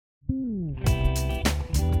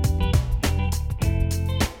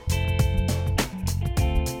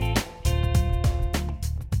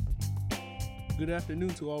Good afternoon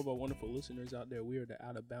to all of our wonderful listeners out there. We are the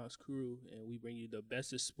Out of Bounds crew, and we bring you the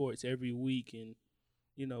best of sports every week. And,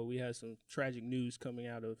 we had some tragic news coming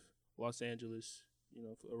out of Los Angeles,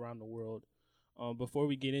 around the world. Before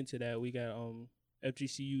we get into that, we got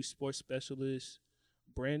FGCU sports specialist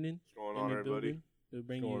Brandon What's going in on, the everybody? building. They'll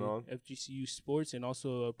bring What's you going on? FGCU sports and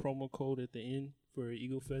also a promo code at the end for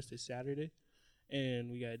Eagle Fest this Saturday. And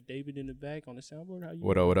we got David in the back on the soundboard. How you?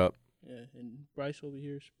 What up, what up? Yeah, and Bryce over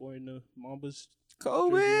here sporting the Mamba's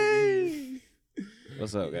Kobe!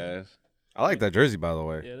 What's up, guys? I like that jersey, by the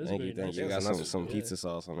way. Yeah, that's Thank very you, thank nice. you. Yeah, Got that's some nice. pizza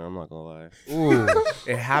sauce on there. I'm not gonna lie. Ooh,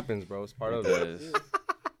 it happens, bro. It's part of It it. does.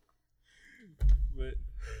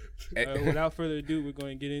 But without further ado, we're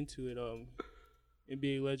going to get into it.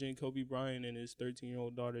 NBA legend Kobe Bryant and his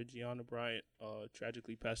 13-year-old daughter Gianna Bryant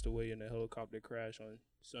tragically passed away in a helicopter crash on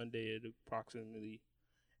Sunday at approximately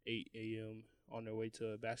 8 a.m. on their way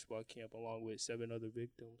to a basketball camp along with 7 other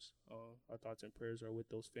victims. Our thoughts and prayers are with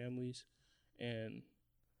those families. And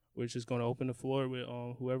we're just going to open the floor with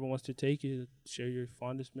whoever wants to take it. Share your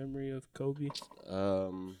fondest memory of Kobe.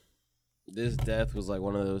 This death was like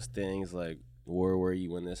one of those things, like, where were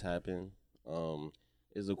you when this happened?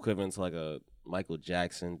 It's equivalent to like a Michael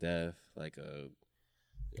Jackson death, like a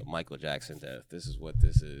Michael Jackson death. This is what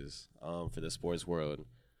this is for the sports world.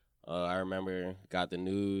 I remember got the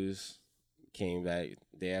news, came back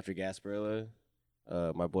day after Gasparilla.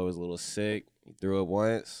 My boy was a little sick. He threw up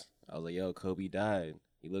once. I was like, yo, Kobe died.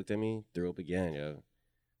 He looked at me, threw up again, yo.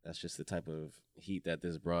 That's just the type of heat that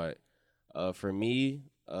this brought. For me,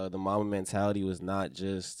 the Mamba mentality was not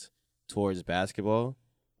just towards basketball.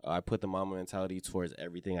 I put the Mamba mentality towards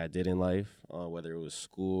everything I did in life, whether it was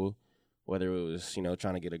school, whether it was,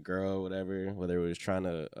 trying to get a girl, whatever, whether it was trying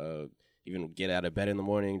to even get out of bed in the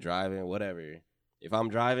morning, driving, whatever. If I'm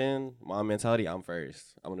driving, Mamba mentality, I'm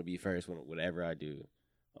first. I'm going to be first whatever I do.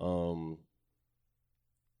 The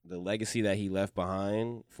legacy that he left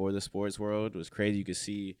behind for the sports world was crazy. You could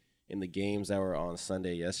see in the games that were on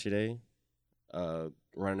Sunday yesterday,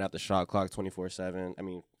 running out the shot clock 24 seconds.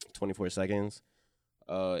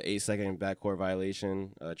 8-second backcourt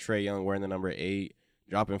violation. Trae Young wearing the number 8,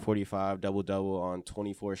 dropping 45, double-double on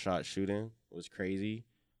 24 shot shooting. It was crazy.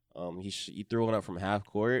 He threw one up from half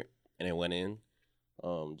court, and it went in,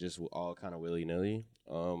 just all kind of willy-nilly.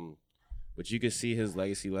 But you could see his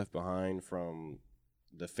legacy left behind from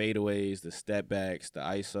the fadeaways, the step backs, the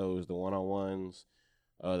ISOs, the one-on-ones,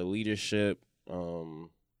 the leadership, all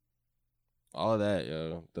of that,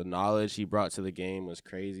 yo. The knowledge he brought to the game was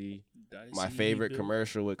crazy. My favorite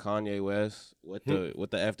commercial with Kanye West. What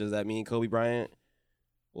the F does that mean, Kobe Bryant?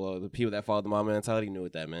 Well, the people that followed the Mamba mentality knew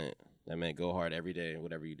what that meant. That meant go hard every day,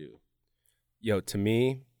 whatever you do. Yo, to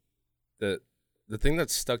me, the thing that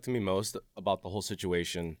stuck to me most about the whole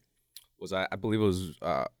situation was I believe it was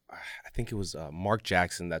I think it was Mark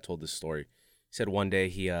Jackson that told this story. He said one day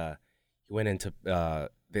he went into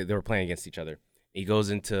they were playing against each other. He goes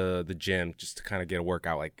into the gym just to kind of get a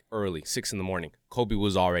workout, like early, 6 a.m. Kobe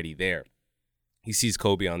was already there. He sees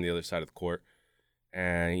Kobe on the other side of the court,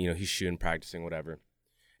 and he's shooting, practicing, whatever.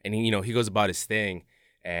 And he goes about his thing,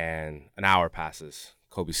 and an hour passes.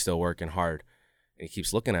 Kobe's still working hard, and he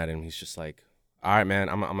keeps looking at him. He's just like, "All right, man,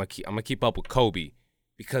 I'm gonna keep up with Kobe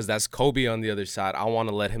because that's Kobe on the other side. I want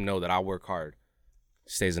to let him know that I work hard."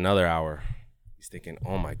 Stays another hour. He's thinking,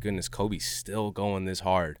 "Oh my goodness, Kobe's still going this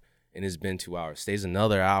hard." And it's been 2 hours. Stays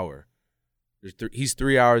another hour. He's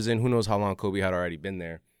 3 hours in. Who knows how long Kobe had already been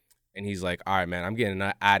there. And he's like, all right, man, I'm getting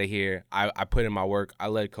out of here. I put in my work. I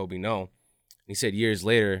let Kobe know. And he said years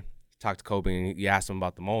later, he talked to Kobe and he asked him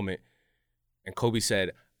about the moment. And Kobe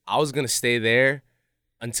said, I was going to stay there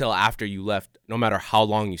until after you left, no matter how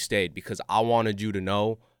long you stayed, because I wanted you to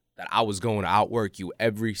know that I was going to outwork you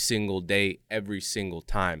every single day, every single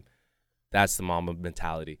time. That's the Mamba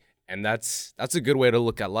mentality. And that's a good way to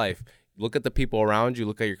look at life. Look at the people around you.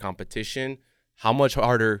 Look at your competition. How much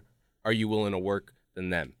harder are you willing to work than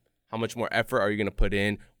them? How much more effort are you going to put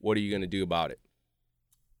in? What are you going to do about it?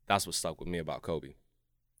 That's what stuck with me about Kobe.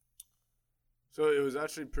 So it was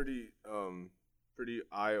actually pretty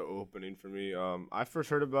eye-opening for me. I first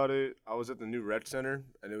heard about it. I was at the new rec center,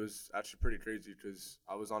 and it was actually pretty crazy because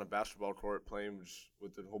I was on a basketball court playing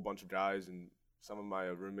with a whole bunch of guys and some of my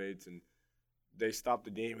roommates, and they stopped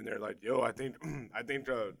the game and they're like, "Yo, I think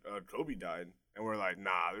Kobe died," and we're like,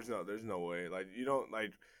 "Nah, there's no way. Like, you don't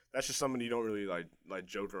like that's just something you don't really like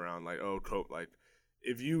joke around. Like, oh, Kobe. Like,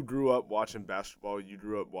 if you grew up watching basketball, you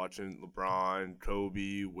grew up watching LeBron,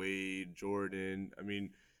 Kobe, Wade, Jordan. I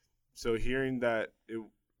mean, so hearing that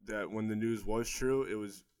when the news was true, it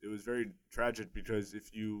was very tragic because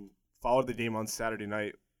if you followed the game on Saturday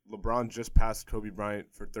night LeBron just passed Kobe Bryant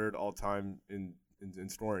for third all time in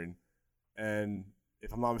scoring, and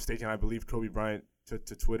if I'm not mistaken, I believe Kobe Bryant took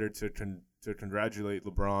to Twitter to congratulate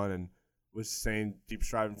LeBron and was saying keep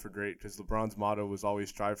striving for great, because LeBron's motto was always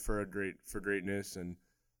strive for greatness. And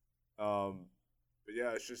but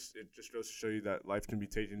yeah, it just goes to show you that life can be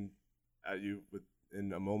taken at you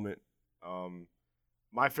in a moment.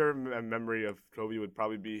 My favorite memory of Kobe would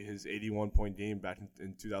probably be his 81-point game back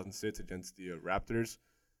in 2006 against the Raptors.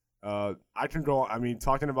 I can go. I mean,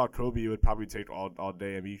 talking about Kobe, it would probably take all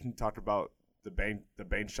day. I mean, you can talk about the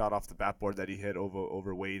bank shot off the backboard that he hit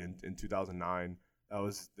over Wade in 2009. That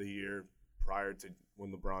was the year prior to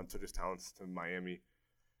when LeBron took his talents to Miami.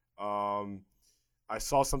 I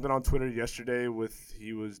saw something on Twitter yesterday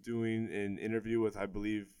he was doing an interview with, I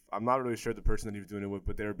believe, I'm not really sure the person that he was doing it with,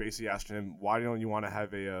 but they were basically asking him, why don't you want to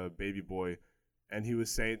have a baby boy? And he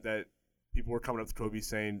was saying that people were coming up to Kobe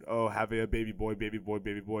saying, oh, have a baby boy, baby boy,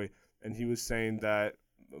 baby boy. And he was saying that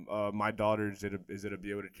my daughter is to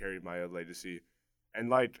be able to carry my legacy. And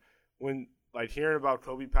when hearing about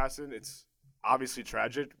Kobe passing, it's obviously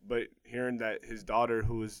tragic, but hearing that his daughter,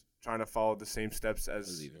 who was trying to follow the same steps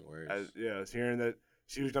as even worse. Hearing that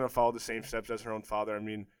she was going to follow the same steps as her own father, I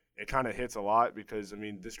mean, it kind of hits a lot, because I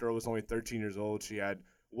mean, this girl was only 13 years old. She had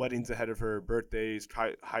weddings ahead of her, birthdays,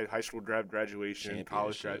 high school graduation,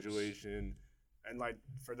 college graduation, and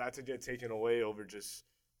for that to get taken away over just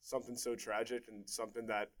something so tragic and something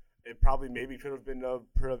that it probably maybe could have been.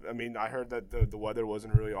 I mean, I heard that the weather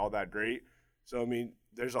wasn't really all that great, so I mean,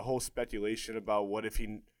 there's a whole speculation about what if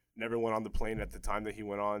he never went on the plane at the time that he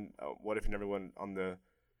went on. What if he never went on the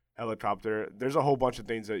helicopter? There's a whole bunch of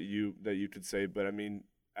things that you could say, but I mean,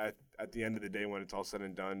 at the end of the day, when it's all said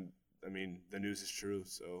and done, I mean, the news is true.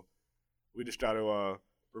 So we just got to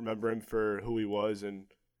remember him for who he was. And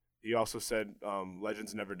he also said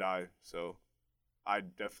legends never die. So I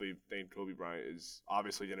definitely think Kobe Bryant is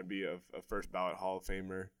obviously going to be a first ballot Hall of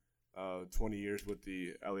Famer. 20 years with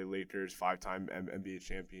the LA Lakers, 5-time NBA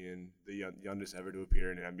champion, the youngest ever to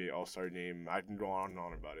appear in an NBA All-Star game. I can go on and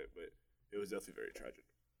on about it, but it was definitely very tragic.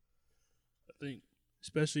 I think,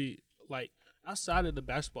 especially outside of the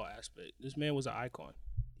basketball aspect, this man was an icon.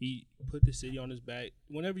 He put the city on his back.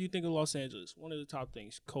 Whenever you think of Los Angeles, one of the top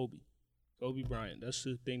things, Kobe Bryant. That's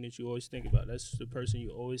the thing that you always think about. That's the person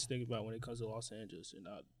you always think about when it comes to Los Angeles. And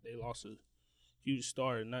they lost a huge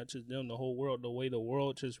star, and not just them, the whole world. The way the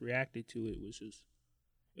world just reacted to it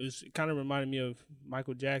it kind of reminded me of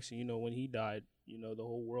Michael Jackson. You know, when he died, you know, the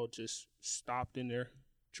whole world just stopped in their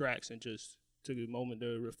tracks and just took a moment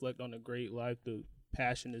to reflect on the great life, the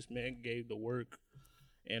passion this man gave, the work,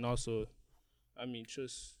 and also, I mean,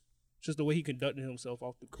 just the way he conducted himself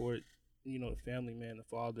off the court. You know, the family man, the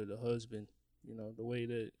father, the husband. You know, the way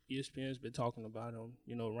that ESPN's been talking about him.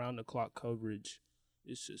 You know, round the clock coverage.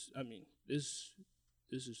 It's just, I mean, this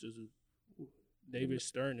is just David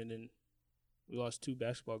Stern, and then we lost 2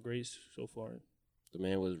 basketball greats so far. The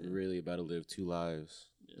man was really about to live 2 lives: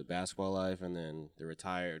 the basketball life, and then the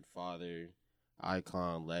retired father,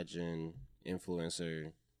 icon, legend,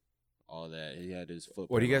 influencer, all that. He had his footprint.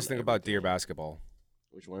 What do you guys on think about everything. Dear Basketball?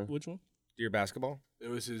 Which one? Dear Basketball? It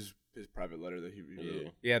was his private letter that he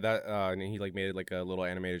wrote. Yeah, that and he made it a little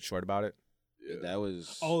animated short about it. Yeah. That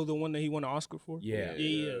was the one that he won an Oscar for. Yeah.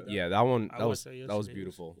 Yeah. That one I that watched was that was yesterday.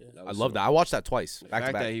 beautiful. Yeah. I love that. I watched that twice, the back to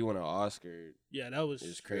fact back. that he won an Oscar That was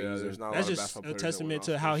is crazy. Yeah, there's not a that's lot of just basketball a players that testament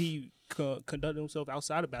win to how Oscars. he conducted himself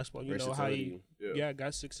outside of basketball. You know how he Versatility.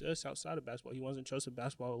 got success outside of basketball. He wasn't just a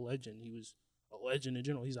basketball legend. He was a legend in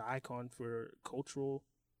general. He's an icon for cultural,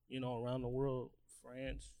 around the world,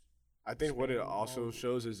 France. I think what it also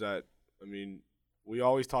shows is that, I mean, we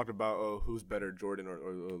always talk about who's better, Jordan or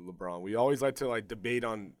LeBron. We always like to debate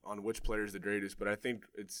on which player is the greatest, but I think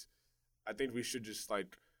we should just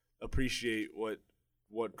appreciate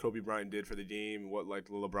what Kobe Bryant did for the game, what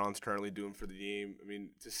LeBron's currently doing for the game. I mean,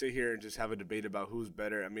 to sit here and just have a debate about who's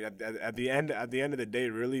better. I mean, at the end of the day,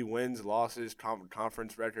 really wins, losses,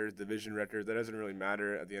 conference records, division records, that doesn't really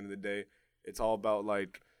matter. At the end of the day, it's all about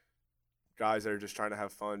guys that are just trying to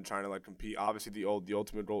have fun, trying to compete. Obviously, the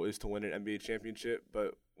ultimate goal is to win an NBA championship,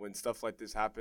 but when stuff like this happens,